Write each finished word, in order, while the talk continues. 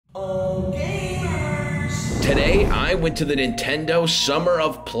Today, I went to the Nintendo Summer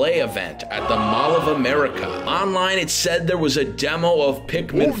of Play event at the Mall of America. Online, it said there was a demo of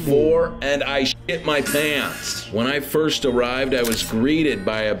Pikmin 4, and I shit my pants. When I first arrived, I was greeted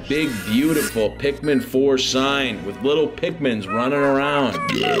by a big, beautiful Pikmin 4 sign with little Pikmins running around.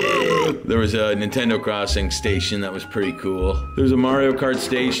 There was a Nintendo Crossing station that was pretty cool. There was a Mario Kart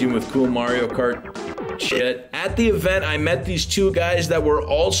station with cool Mario Kart shit. At the event, I met these two guys that were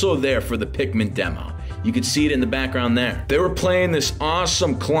also there for the Pikmin demo. You could see it in the background there. They were playing this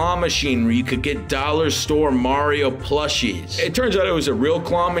awesome claw machine where you could get dollar store Mario plushies. It turns out it was a real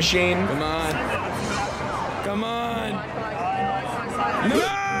claw machine. Come on. Come on.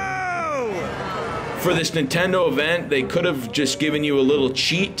 No! For this Nintendo event, they could have just given you a little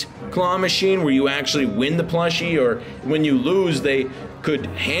cheat claw machine where you actually win the plushie, or when you lose, they could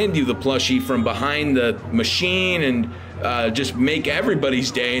hand you the plushie from behind the machine and just make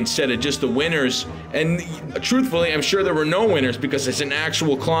everybody's day instead of just the winners. And truthfully, I'm sure there were no winners because it's an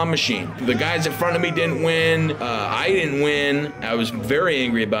actual claw machine. The guys in front of me didn't win. I didn't win. I was very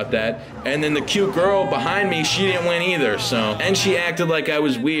angry about that. And then the cute girl behind me, she didn't win either. So, and she acted like I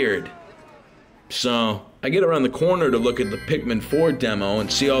was weird. So I get around the corner to look at the Pikmin 4 demo and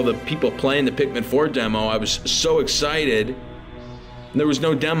see all the people playing the Pikmin 4 demo. I was so excited. There was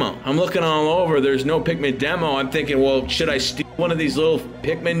no demo. I'm looking all over, there's no Pikmin demo. I'm thinking, well, should I steal one of these little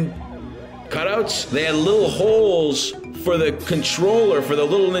Pikmin cutouts? They had little holes for the controller, for the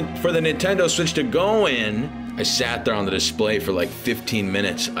Nintendo Switch to go in. I sat there on the display for like 15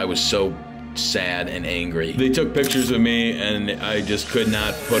 minutes. I was so sad and angry. They took pictures of me and I just could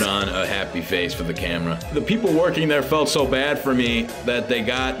not put on a happy face for the camera. The people working there felt so bad for me that they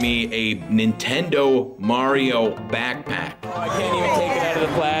got me a Nintendo Mario backpack. Oh, I can't even take it out of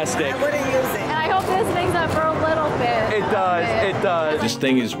the plastic. I wouldn't use it. And I hope this makes up for a little bit. It does, it does. This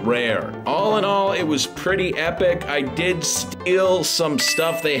thing is rare. All in all, it was pretty epic. I did steal some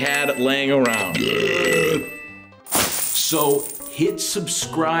stuff they had laying around. So, hit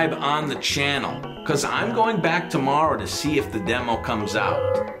subscribe on the channel, because I'm going back tomorrow to see if the demo comes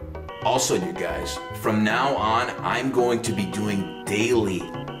out. Also, you guys, from now on, I'm going to be doing daily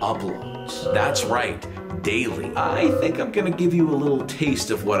uploads. That's right, daily. I think I'm gonna give you a little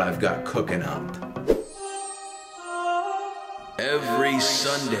taste of what I've got cooking up. Every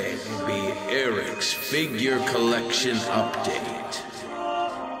Sunday will be Eric's figure collection update.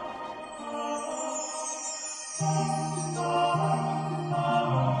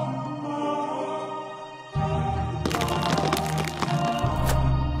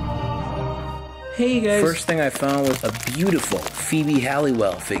 Hey guys. First thing I found was a beautiful Phoebe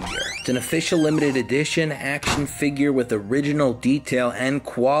Halliwell figure. It's an official limited edition action figure with original detail and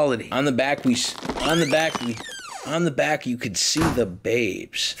quality. On the back you could see the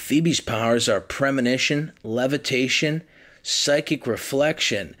babes. Phoebe's powers are premonition, levitation, psychic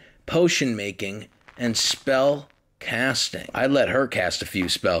reflection, potion making, and spell casting. I'd let her cast a few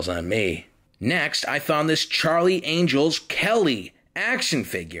spells on me. Next, I found this Charlie Angel's Kelly action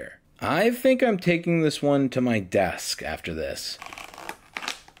figure. I think I'm taking this one to my desk after this.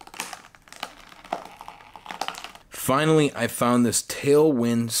 Finally, I found this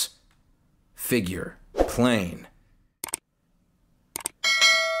Tailwinds figure, plain.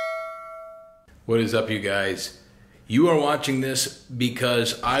 What is up, you guys? You are watching this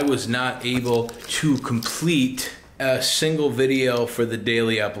because I was not able to complete a single video for the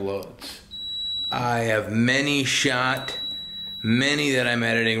daily uploads. I have many that I'm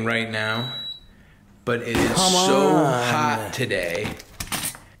editing right now, but it is so hot today.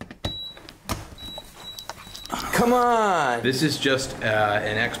 Come on! This is just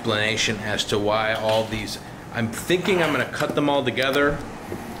an explanation as to why all these, I'm thinking I'm gonna cut them all together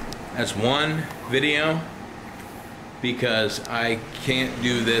as one video because I can't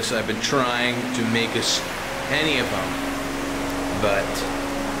do this. I've been trying to make any of them, but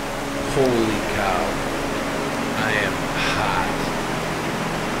holy cow, I am hot.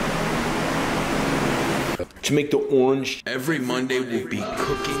 To make the orange, every Monday we'll be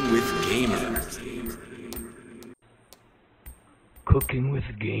cooking with Gamer. Cooking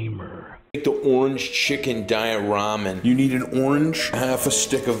with Gamer. Make the orange chicken diet ramen. You need an orange, half a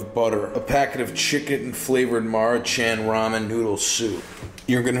stick of butter, a packet of chicken flavored Maruchan ramen noodle soup.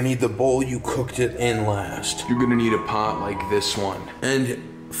 You're gonna need the bowl you cooked it in last. You're gonna need a pot like this one.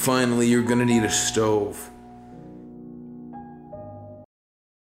 And finally, you're gonna need a stove.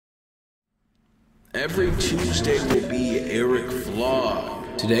 Every Tuesday will be Eric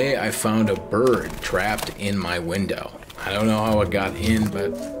Vlog. Today I found a bird trapped in my window. I don't know how it got in,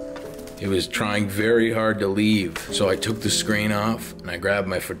 but It was trying very hard to leave. So I took the screen off and I grabbed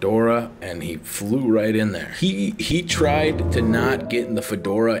my fedora and he flew right in there. He tried to not get in the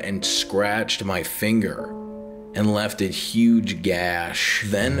fedora and scratched my finger and left a huge gash.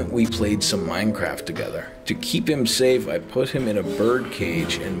 Then we played some Minecraft together. To keep him safe, I put him in a bird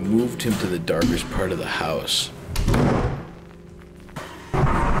cage and moved him to the darkest part of the house.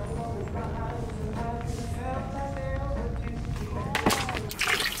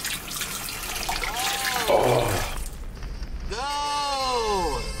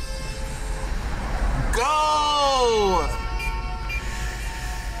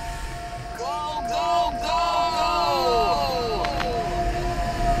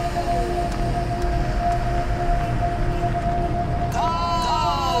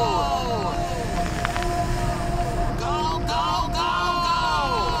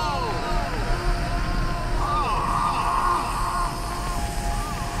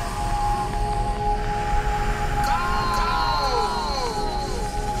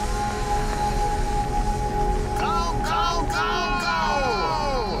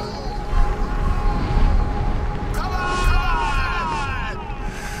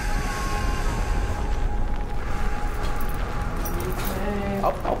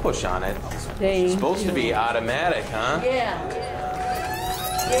 I'll push on it. It's supposed to be automatic, huh? Yeah.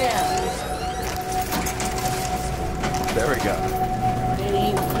 Yeah. There we go.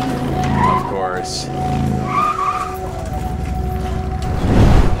 Of course.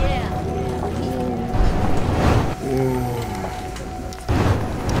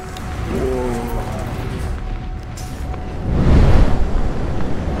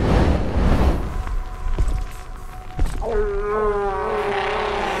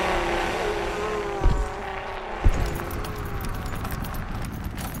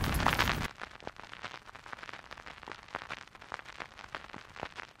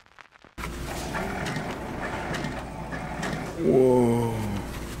 Whoa.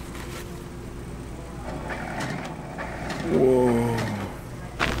 Whoa.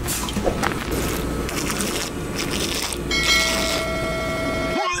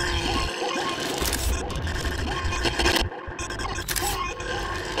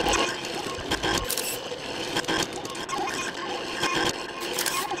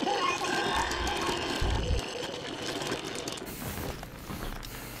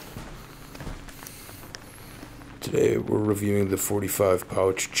 Today we're reviewing the 45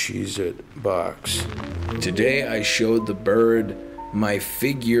 pouch Cheez-It box. Today I showed the bird my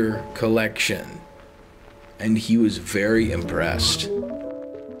figure collection and he was very impressed.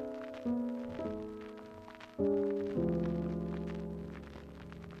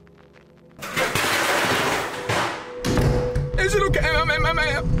 Is it okay?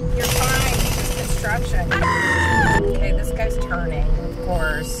 You're fine. It's construction. Okay, this guy's turning, of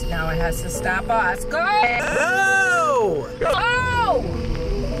course. Now it has to stop us. Go! Go! Go!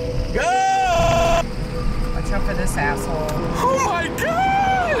 Go! Watch out for this asshole. Oh my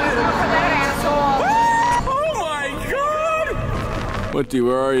god! Watch out for that asshole. Oh my god! Mutti,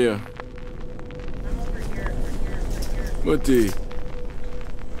 where are you? I'm over here, Mutti.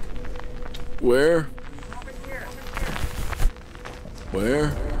 Where? over here. Where?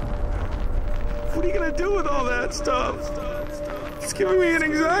 What are you gonna do with all that stuff? It's giving me an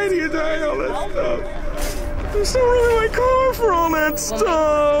anxiety attack, all that stuff. There's not really my car for all that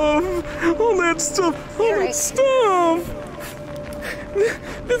stuff. All that stuff. All that stuff.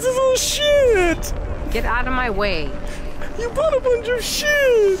 This is all shit. Get out of my way. You bought a bunch of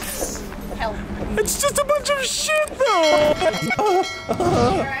shit. Help. It's just a bunch of shit, though.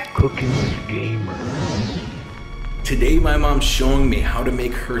 Cooking with Gamer. Today my mom's showing me how to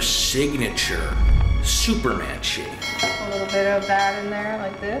make her signature Superman shake. A little bit of that in there,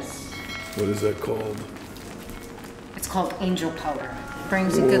 like this. What is that called? It's called angel powder. It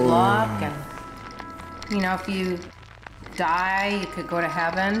brings you good luck, and you know, if you die, you could go to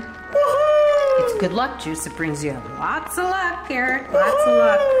heaven. It's good luck juice. It brings you lots of luck, Eric. Lots of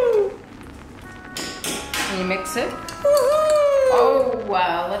luck. Can you mix it? Oh,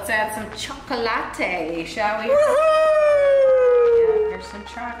 let's add some chocolate, shall we? Yeah, here's some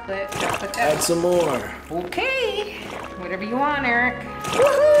chocolate. Chocolate. Add some more. Okay. Whatever you want, Eric.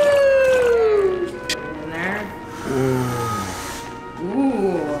 In there.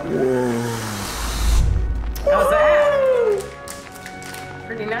 Ooh. How's that?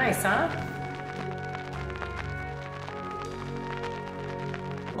 Pretty nice, huh?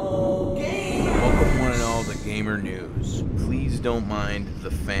 Welcome one and all to Gamer News. Please don't mind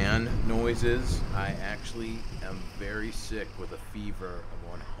the fan noises. I actually am very sick with a fever of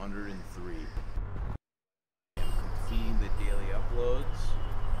 103. I'm completing the daily uploads.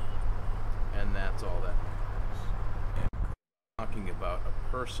 And that's all that matters. And talking about a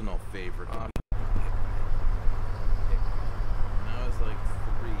personal favorite. When I was like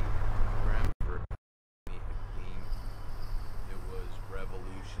 3, Grandpa me a game. It was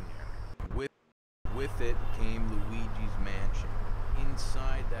revolutionary. With it came Luigi's Mansion.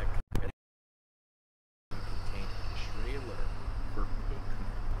 Inside that contained a trailer for Pikmin.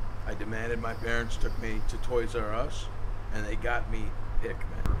 I demanded my parents took me to Toys R Us, and they got me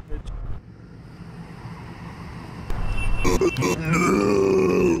Pikmin.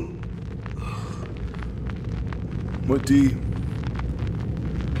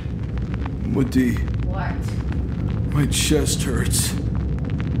 Muddy. What? My chest hurts.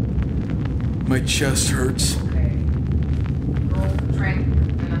 My chest hurts. Okay. Go drink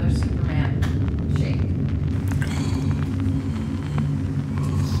another Superman shake.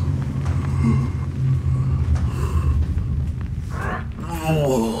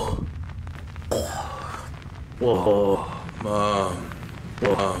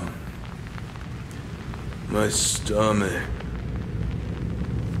 Mom. My stomach.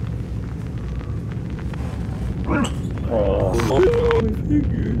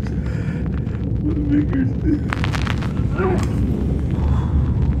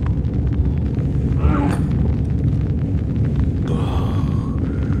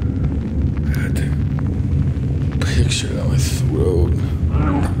 That picture on my throat.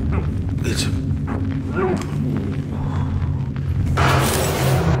 It's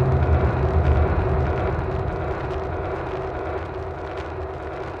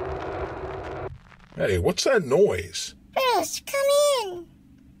Hey, what's that noise? Bruce, come in.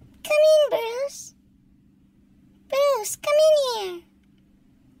 Come in, Bruce. Bruce, come in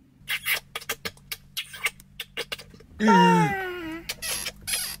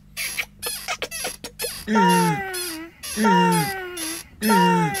here.